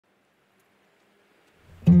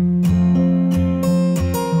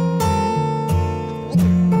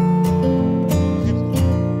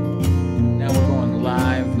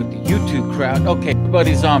Okay,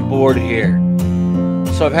 everybody's on board here.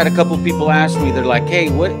 So I've had a couple of people ask me, they're like, hey,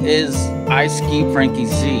 what is SKI Frankie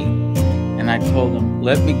Z? And I told them,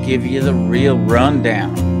 let me give you the real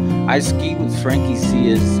rundown. SKI with Frankie Z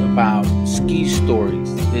is about ski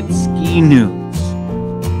stories. It's ski news,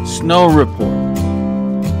 snow reports.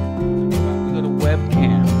 We go to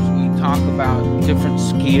webcams. We talk about different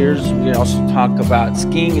skiers. We also talk about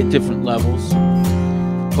skiing at different levels.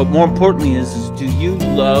 But more importantly is do you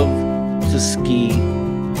love to ski?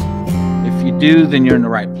 If you do, then you're in the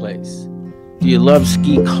right place. Do you love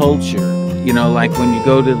ski culture? You know, like when you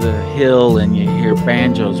go to the hill and you hear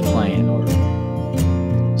banjos playing, or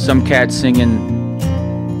some cat singing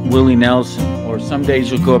Willie Nelson, or some days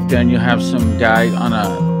you'll go up there and you'll have some guy on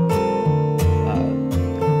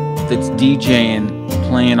that's DJing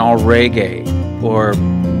playing all reggae or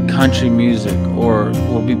country music, or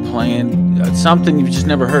will be playing something you've just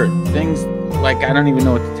never heard. Things like I don't even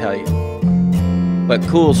know what to tell you, but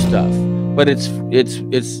cool stuff. But it's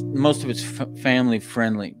most of it's family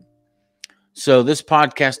friendly. So this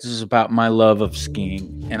podcast is about my love of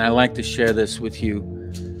skiing, and I like to share this with you.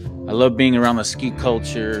 I love being around the ski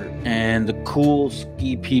culture and the cool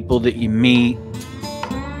ski people that you meet.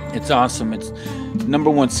 It's awesome. It's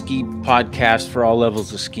 #1 ski podcast for all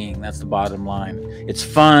levels of skiing. That's the bottom line. It's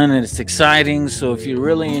fun and it's exciting. So if you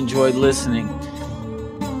really enjoyed listening,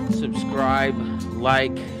 subscribe,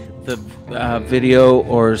 like the video,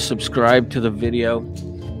 or subscribe to the video.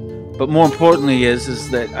 But more importantly is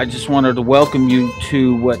that I just wanted to welcome you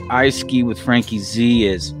to what SKI with Frankie Z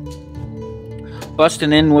is.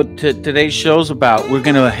 Busting in what today's show's about. We're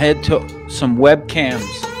going to head to some webcams.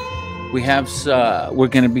 We're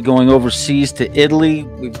going to be going overseas to Italy.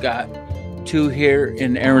 We've got 2 here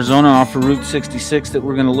in Arizona off of Route 66 that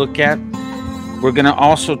we're going to look at. We're going to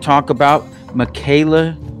also talk about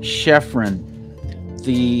Mikaela Wins,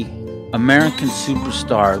 the American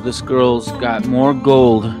superstar. This girl's got more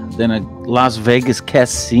gold than a Las Vegas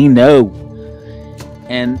casino.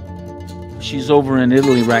 And she's over in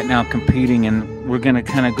Italy right now competing, and we're going to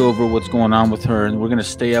kind of go over what's going on with her, and we're going to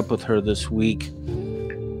stay up with her this week.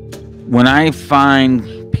 When I find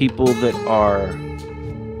people that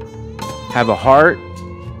have a heart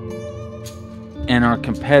and are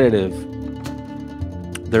competitive,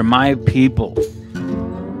 they're my people.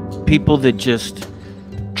 People that just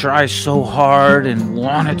try so hard and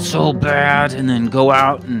want it so bad, and then go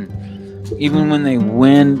out, and even when they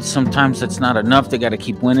win, sometimes that's not enough. They got to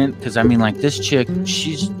keep winning. Because I mean, like this chick,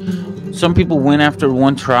 some people win after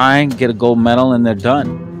one try and get a gold medal and they're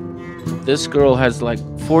done. This girl has like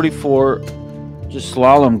 44 just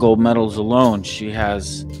slalom gold medals alone. She's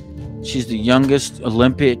the youngest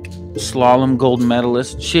Olympic slalom gold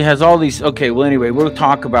medalist. She has all these. Okay, well, anyway, we'll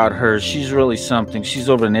talk about her. She's really something. She's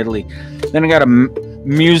over in Italy. Then I got a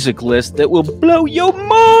music list that will blow your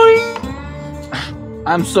mind.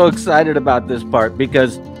 I'm so excited about this part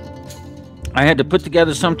because I had to put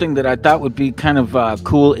together something that I thought would be kind of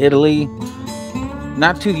cool. Italy,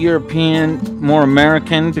 not too European, more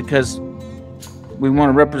American, because we want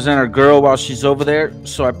to represent our girl while she's over there.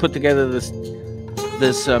 So I put together this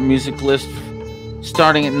music list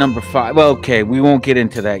starting at number 5. Well, okay, we won't get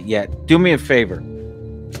into that yet. Do me a favor.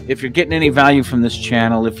 If you're getting any value from this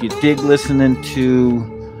channel, if you dig listening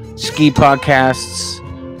to ski podcasts,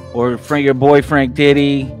 or your boy Frank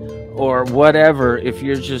Diddy, or whatever, if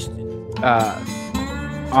you're just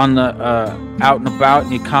on the out and about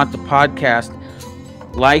and you caught the podcast,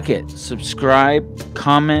 like it, subscribe,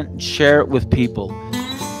 comment, share it with people.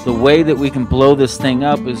 The way that we can blow this thing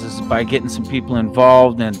up is by getting some people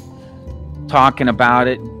involved and talking about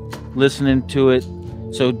it, listening to it.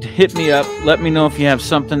 So hit me up. Let me know if you have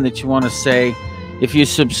something that you want to say. If you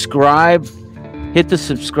subscribe, hit the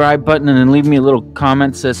subscribe button and then leave me a little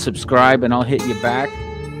comment that says subscribe, and I'll hit you back.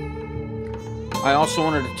 I also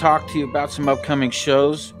wanted to talk to you about some upcoming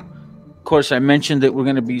shows. Of course, I mentioned that we're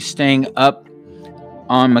going to be staying up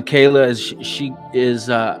on Mikaela as she is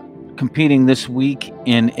competing this week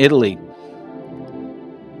in Italy.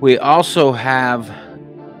 We also have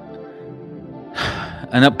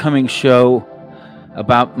an upcoming show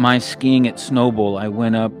about my skiing at Snowbowl. I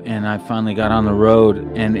went up and I finally got on the road,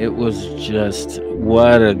 and it was just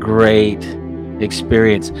what a great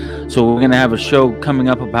experience. So we're going to have a show coming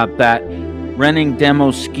up about that. Renting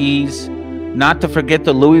demo skis. Not to forget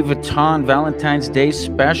the Louis Vuitton Valentine's Day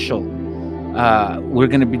special we're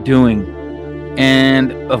going to be doing.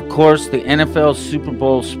 And of course the NFL Super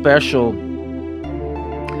Bowl special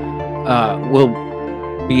will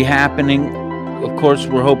be happening. Of course,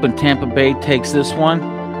 we're hoping Tampa Bay takes this one.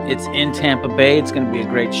 It's in Tampa Bay. It's going to be a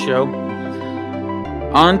great show.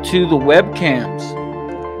 On to the webcams.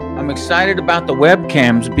 I'm excited about the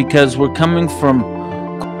webcams because we're coming from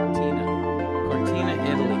Cortina,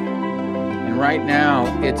 Italy. And right now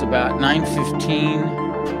it's about 9:15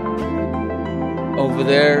 over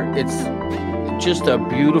there. It's just a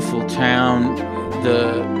beautiful town.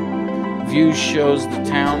 The view shows the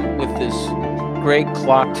town with this great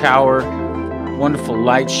clock tower, wonderful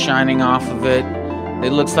lights shining off of it.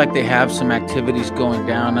 It looks like they have some activities going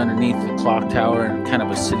down underneath the clock tower in kind of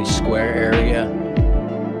a city square area.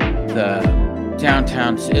 The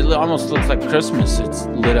downtown, it almost looks like Christmas. It's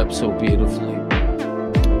lit up so beautifully.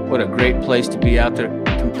 What a great place to be out there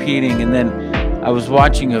competing. And then I was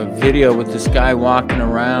watching a video with this guy walking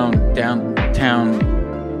around downtown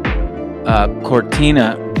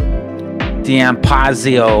Cortina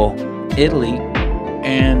d'Ampezzo, Italy,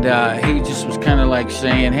 and he just was kind of like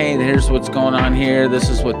saying, hey, here's what's going on here, this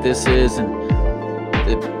is what this is. And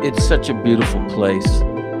it's such a beautiful place.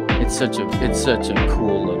 It's such a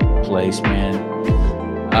cool little place, man.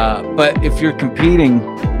 But if you're competing,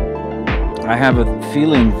 I have a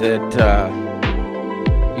feeling that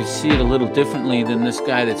you see it a little differently than this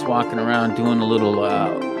guy that's walking around doing a little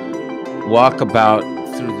walkabout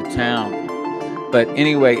through the town. But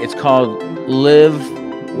anyway, it's called Live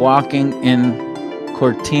Walking in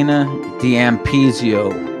Cortina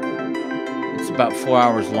d'Ampezzo. It's about 4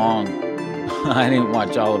 hours long. I didn't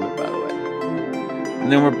watch all of it, by the way.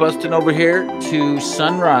 And then we're busting over here to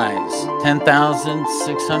Sunrise,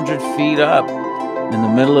 10,600 feet up in the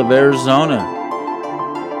middle of Arizona.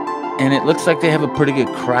 And it looks like they have a pretty good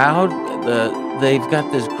crowd. They've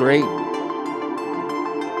got this great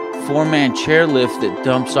 4-man chairlift that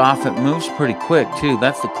dumps off. It moves pretty quick too.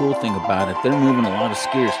 That's the cool thing about it. They're moving a lot of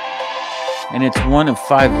skiers. And it's one of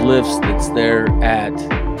 5 lifts that's there at,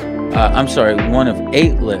 I'm sorry, one of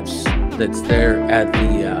 8 lifts that's there at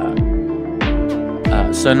the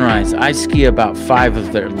Sunrise. I ski about 5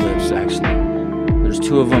 of their lifts, actually. There's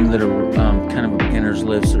 2 of them that are kind of beginner's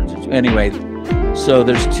lifts. Anyway, so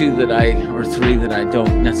there's 2 that or 3 that I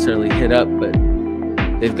don't necessarily hit up, but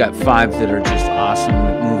they've got 5 that are just awesome,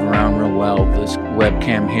 that move around real well. This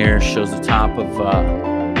webcam here shows the top of,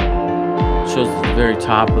 shows the very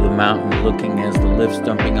top of the mountain looking as the lift's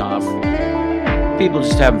dumping off. People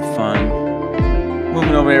just having fun.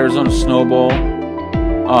 Moving over to Arizona Snowball.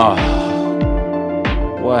 Oh,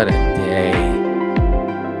 what a day.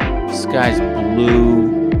 The sky's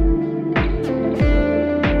blue.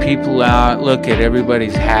 People out, look at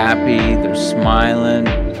everybody's happy, they're smiling.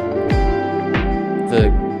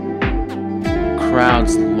 The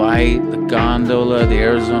crowd's light, the gondola, the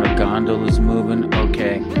Arizona gondola's moving.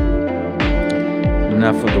 Okay.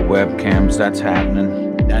 Enough of the webcams, that's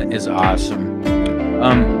happening. That is awesome.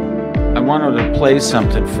 I wanted to play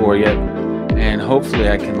something for you, and hopefully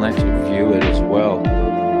I can let you view it as well.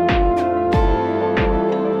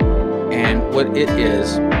 And what it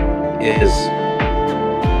is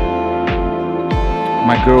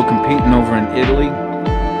my girl competing over in Italy,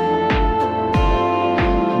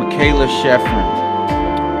 Mikaela Wins.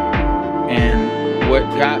 And what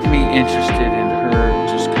got me interested in her,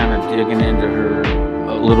 just kind of digging into her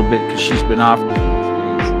a little bit, because she's been off these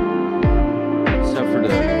days, suffered a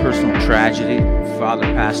personal tragedy. Her father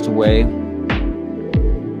passed away. It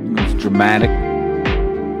was dramatic.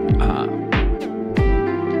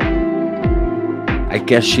 I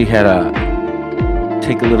guess she had to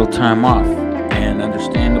take a little time off, and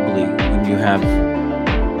understandably, when you have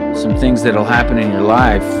some things that'll happen in your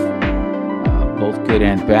life, both good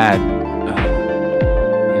and bad,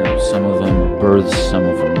 you know, some of them are births, some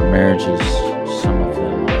of them are marriages, some of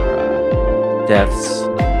them are deaths,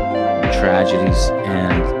 tragedies,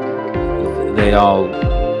 and they all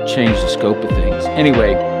change the scope of things.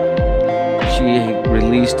 Anyway, she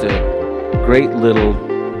released a great little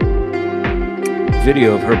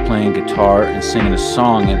video of her playing guitar and singing a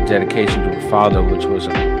song in a dedication to her father, which was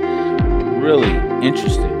really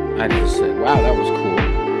interesting. I just said, wow, that was cool.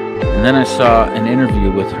 And then I saw an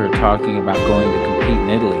interview with her talking about going to compete in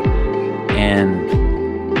Italy.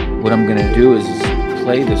 And what I'm going to do is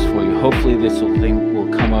play this for you. Hopefully this thing will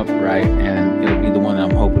come up right, and it'll be the one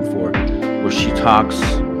I'm hoping for, where she talks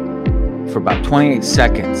for about 28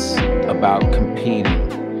 seconds about competing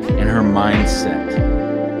and her mindset.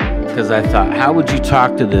 Because I thought, how would you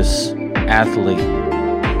talk to this athlete?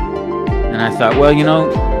 And I thought, well, you know,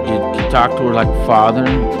 you talk to her like a father,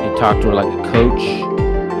 you talk to her like a coach,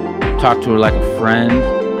 talk to her like a friend,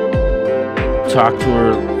 talk to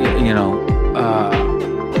her, you know,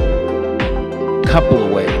 a couple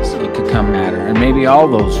of ways it could come at her, and maybe all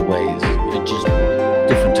those ways at just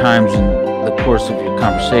different times in the course of your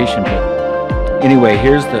conversation. But anyway,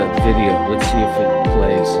 here's the video. Let's see if it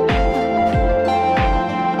plays.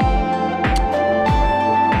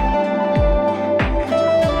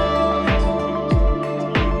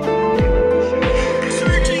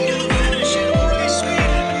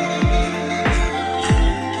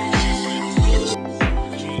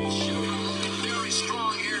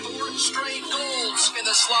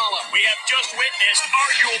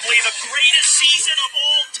 Arguably the greatest season of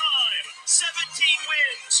all time. 17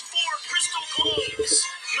 wins, 4 crystal globes.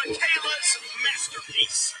 Mikaela's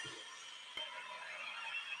masterpiece.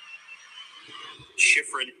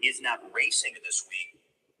 Schifrin is not racing this week.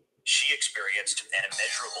 She experienced an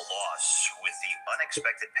immeasurable loss with the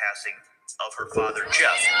unexpected passing of her father,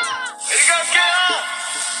 Jeff. Here you go, Gail!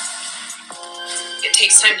 It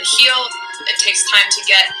takes time to heal. It takes time to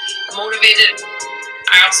get motivated.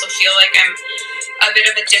 I also feel like I'm a bit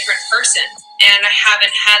of a different person, and I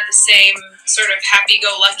haven't had the same sort of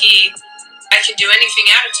happy-go-lucky, I can do anything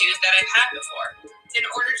attitude that I've had before. In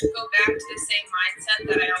order to go back to the same mindset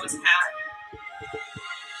that I always had,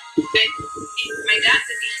 I need my dad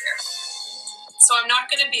to be here. So I'm not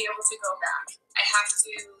going to be able to go back. I have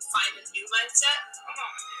to find a new mindset.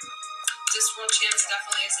 This World Champs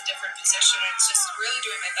definitely is a different position. It's just really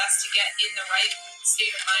doing my best to get in the right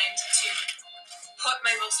state of mind to put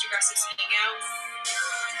my most aggressive swing out.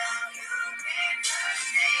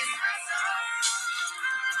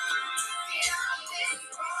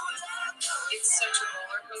 It's such a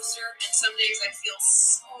roller coaster, and some days I feel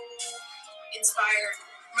so inspired.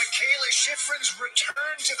 Mikaela Schifrin's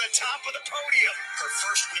return to the top of the podium. Her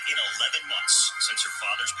first win in 11 months since her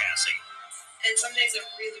father's passing. And some days I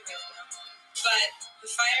really, really don't. But the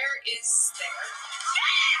fire is there.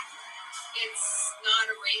 It's not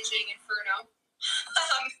a raging inferno.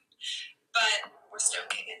 But we're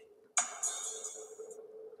stoking it.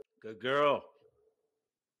 Good girl.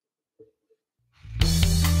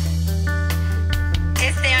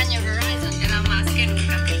 Este año Verizon era más que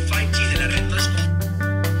nunca. El 5G de la red más.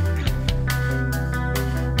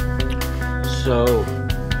 So,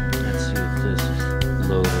 let's see if this is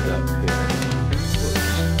loaded up here.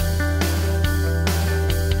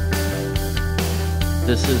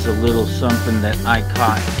 This is a little something that I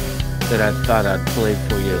caught that I thought I'd play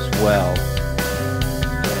for you as well. It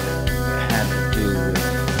had to do with,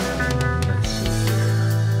 let's see here.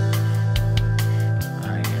 I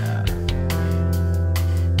had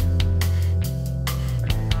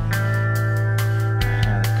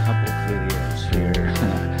a couple videos here.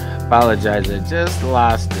 Apologize, I just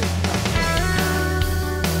lost it.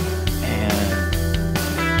 And,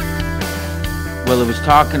 well, it was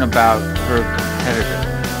talking about her competitor.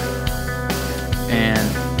 And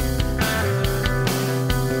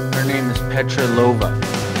her name is Petrolova,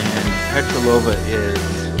 and Petrolova is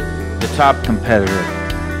the top competitor.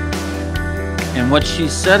 And what she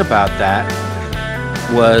said about that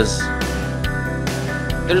was,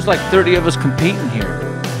 there's like 30 of us competing here,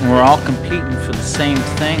 and we're all competing for the same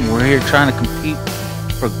thing. We're here trying to compete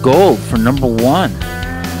for gold, for #1.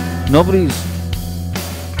 Nobody's,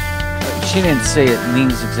 she didn't say it in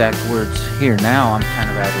these exact words here now, I'm kind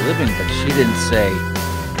of ad-libbing, but she didn't say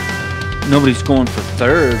nobody's going for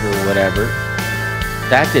third or whatever.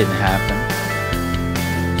 That didn't happen.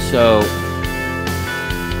 So,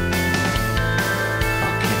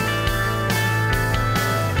 okay.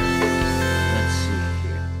 Let's see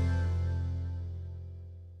here.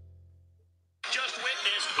 Just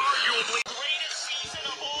witnessed arguably the greatest season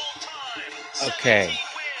of all time. Okay. 17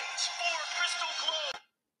 wins, 4 crystal globes.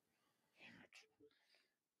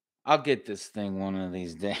 I'll get this thing one of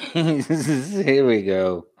these days. Here we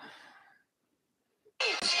go.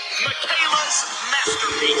 Mikaela's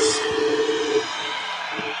masterpiece.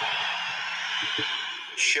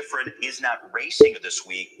 Schifrin is not racing this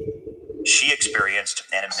week. She experienced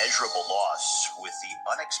an immeasurable loss with the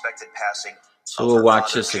unexpected passing. So we'll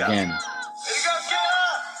watch this again. Here you go,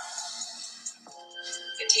 Gail!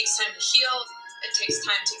 It takes time to heal. It takes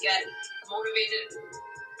time to get motivated.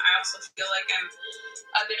 I also feel like I'm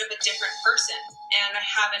a bit of a different person, and I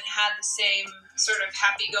haven't had the same sort of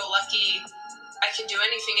happy-go-lucky, I can do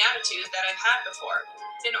anything attitude that I've had before.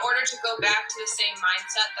 In order to go back to the same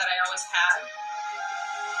mindset that I always had,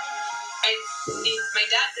 I need my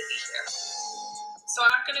dad to be here. So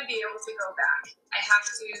I'm not going to be able to go back. I have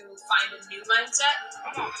to find a new mindset.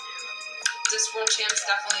 This World Champs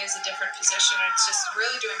definitely is a different position. It's just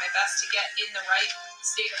really doing my best to get in the right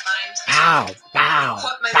state of mind to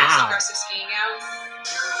put my most aggressive skiing out.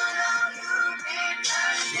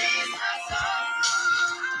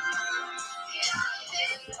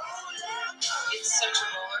 It's such a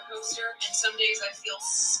roller coaster, and some days I feel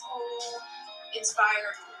so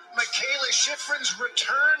inspired. Mikaela Schifrin's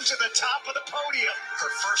return to the top of the podium.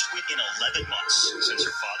 Her first win in 11 months since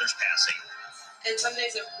her father's passing. And some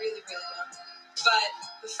days I really, really don't. But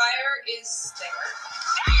the fire is there.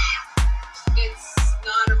 It's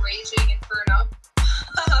not a raging inferno.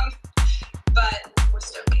 But we're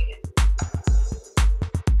stoking it.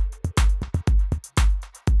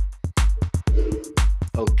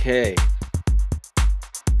 Okay.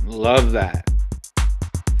 Love that.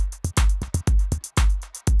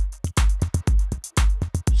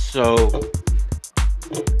 So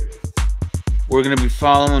we're going to be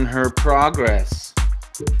following her progress.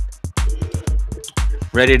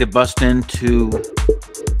 Ready to bust into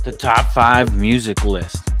the top 5 music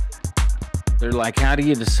list. They're like, how do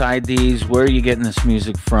you decide these? Where are you getting this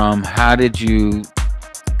music from? How did you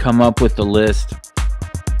come up with the list?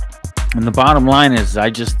 And the bottom line is, I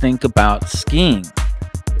just think about skiing.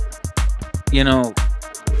 You know,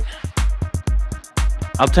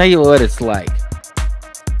 I'll tell you what it's like.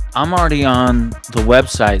 I'm already on the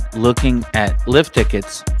website looking at lift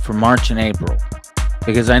tickets for March and April,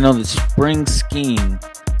 because I know that spring skiing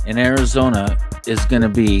in Arizona is going to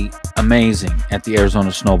be amazing at the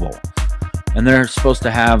Arizona Snow Bowl. And they're supposed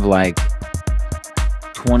to have like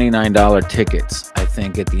 $29 tickets, I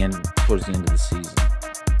think, at the end, towards the end of the season,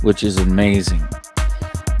 which is amazing.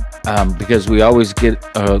 Because we always get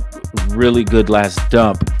a really good last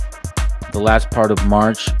dump, the last part of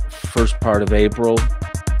March, first part of April,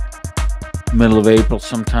 middle of April,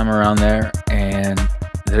 sometime around there. And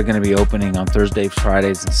they're going to be opening on Thursdays,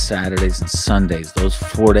 Fridays, and Saturdays and Sundays, those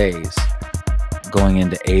 4 days going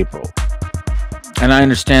into April. And I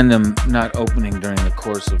understand them not opening during the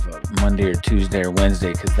course of a Monday or Tuesday or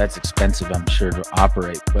Wednesday, because that's expensive, I'm sure, to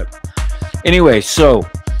operate. But anyway, so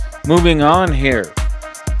moving on here.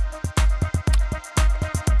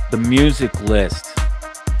 The music list.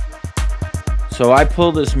 So I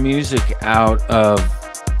pull this music out of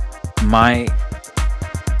my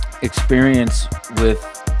experience with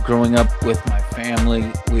growing up with my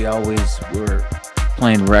family. We always were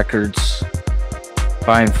playing records,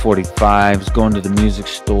 buying 45s, going to the music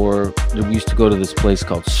store. We used to go to this place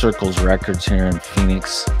called Circles Records here in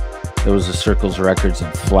Phoenix. There was a Circles Records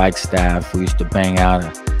in Flagstaff. We used to bang out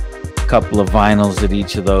a couple of vinyls at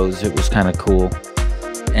each of those. It was kind of cool.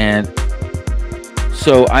 And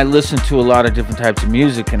so I listened to a lot of different types of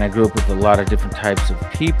music, and I grew up with a lot of different types of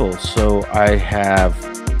people. So I have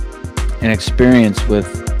an experience with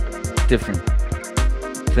different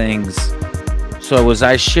things. So as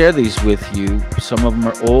I share these with you, some of them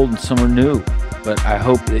are old and some are new, but I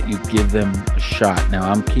hope that you give them a shot. Now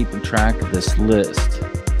I'm keeping track of this list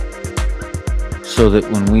so that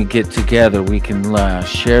when we get together, we can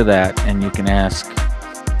share that, and you can ask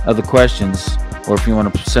other questions. Or if you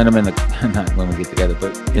want to send them in the, not when we get together,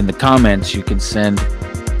 but in the comments, you can send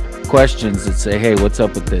questions that say, hey, what's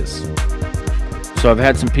up with this? So I've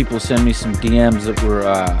had some people send me some DMs that were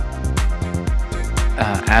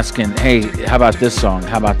asking, hey, how about this song?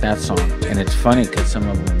 How about that song? And it's funny because some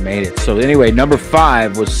of them made it. So anyway, number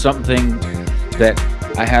 5 was something that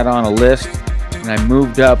I had on a list, and I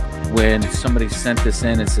moved up when somebody sent this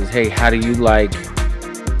in and says, hey, how do you like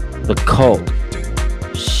The Cult?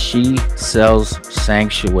 She Sells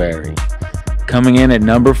Sanctuary, coming in at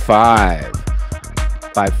number 5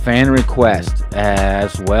 by fan request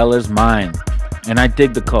as well as mine. And I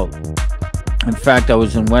dig The Cult. In fact, I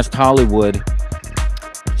was in West Hollywood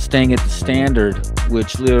staying at the Standard,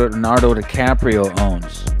 which Leonardo DiCaprio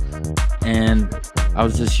owns. And I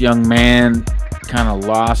was this young man, kind of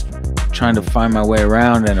lost, trying to find my way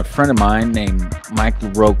around. And a friend of mine named Mike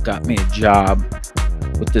LaRoque got me a job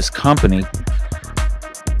with this company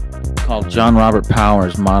called John Robert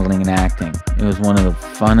Powers Modeling and Acting. It was one of the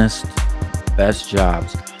funnest, best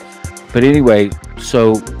jobs. But anyway,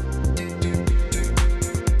 so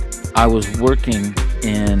I was working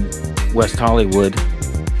in West Hollywood,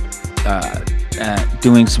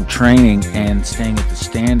 doing some training and staying at the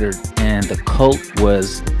Standard, and The Cult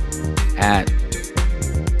was at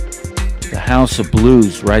the House of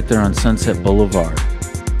Blues right there on Sunset Boulevard.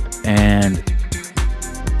 And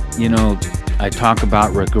you know, I talk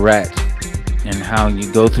about regret and how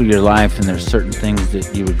you go through your life and there's certain things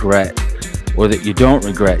that you regret or that you don't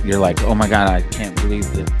regret. You're like, oh my God, I can't believe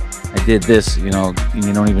that I did this, you know, and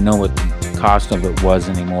you don't even know what the cost of it was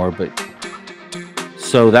anymore. But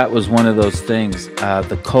so that was one of those things.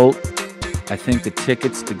 The Cult, I think the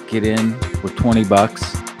tickets to get in were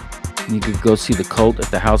 $20. You could go see The Cult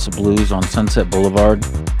at the House of Blues on Sunset Boulevard,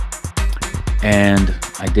 and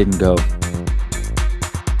I didn't go.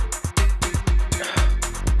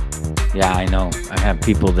 Yeah, I know. I have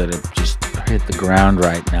people that have just hit the ground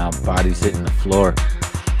right now, bodies hitting the floor,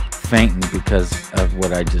 fainting because of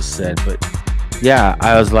what I just said. But yeah,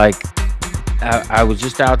 I was like, I was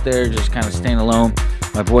just out there, just kind of staying alone.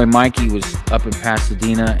 My boy Mikey was up in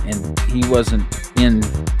Pasadena, and he wasn't in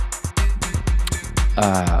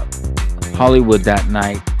Hollywood that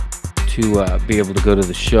night to be able to go to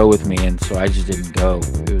the show with me, and so I just didn't go.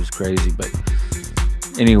 It was crazy. But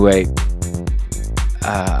anyway,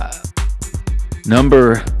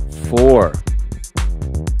 number 4,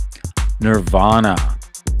 Nirvana,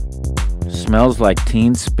 Smells Like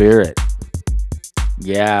Teen Spirit.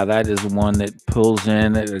 Yeah, that is one that pulls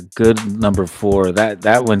in at a good number 4.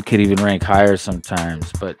 That one could even rank higher sometimes.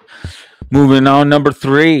 But moving on, number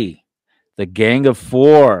 3, The Gang of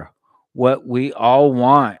 4, What We All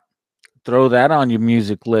Want. Throw that on your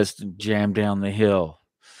music list and jam down the hill.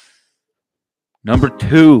 Number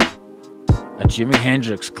 2, a Jimi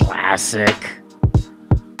Hendrix classic,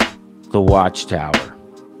 The Watchtower.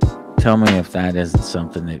 Tell me if that isn't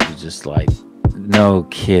something that you just like. No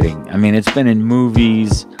kidding. I mean, it's been in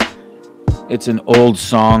movies. It's an old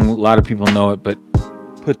song. A lot of people know it, but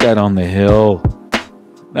put that on the hill.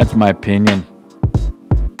 That's my opinion.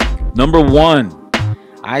 Number 1,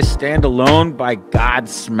 I Stand Alone by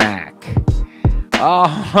Godsmack.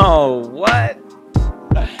 Oh, what?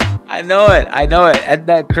 I know it. Isn't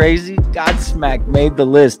that crazy? Godsmack made the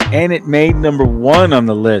list, and it made number 1 on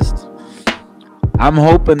the list. I'm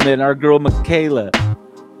hoping that our girl Mikaela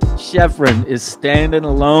Wins is standing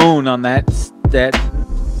alone on that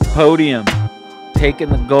podium, taking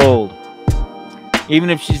the gold.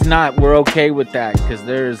 Even if she's not, we're okay with that, because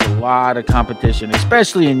there's a lot of competition,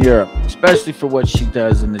 especially in Europe, especially for what she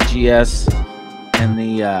does in the GS and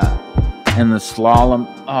the slalom.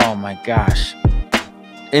 Oh my gosh.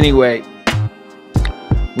 Anyway,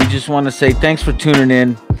 we just want to say thanks for tuning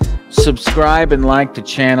in. Subscribe and like the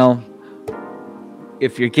channel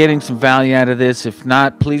if you're getting some value out of this. If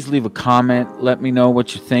not, please leave a comment. Let me know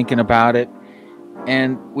what you're thinking about it.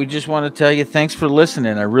 And we just want to tell you thanks for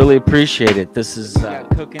listening. I really appreciate it. This is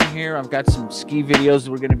cooking here. I've got some ski videos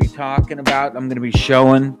that we're going to be talking about. I'm going to be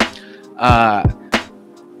showing.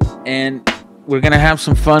 And we're going to have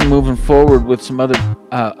some fun moving forward with some other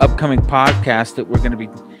upcoming podcasts that we're going to be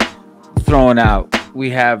throwing out. We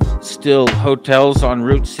have still hotels on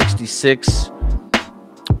Route 66.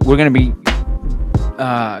 We're going to be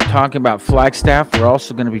talking about Flagstaff. We're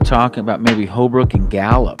also going to be talking about maybe Holbrook and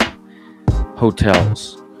Gallup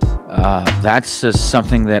hotels. That's just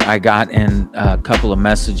something that I got in a couple of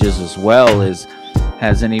messages as well. Is,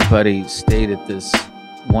 has anybody stayed at this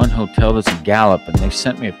one hotel that's in Gallup? And they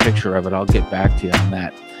sent me a picture of it. I'll get back to you on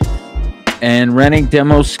that. And renting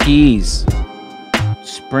demo skis,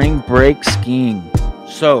 spring break skiing.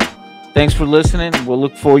 So thanks for listening. We'll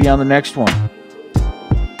look for you on the next one.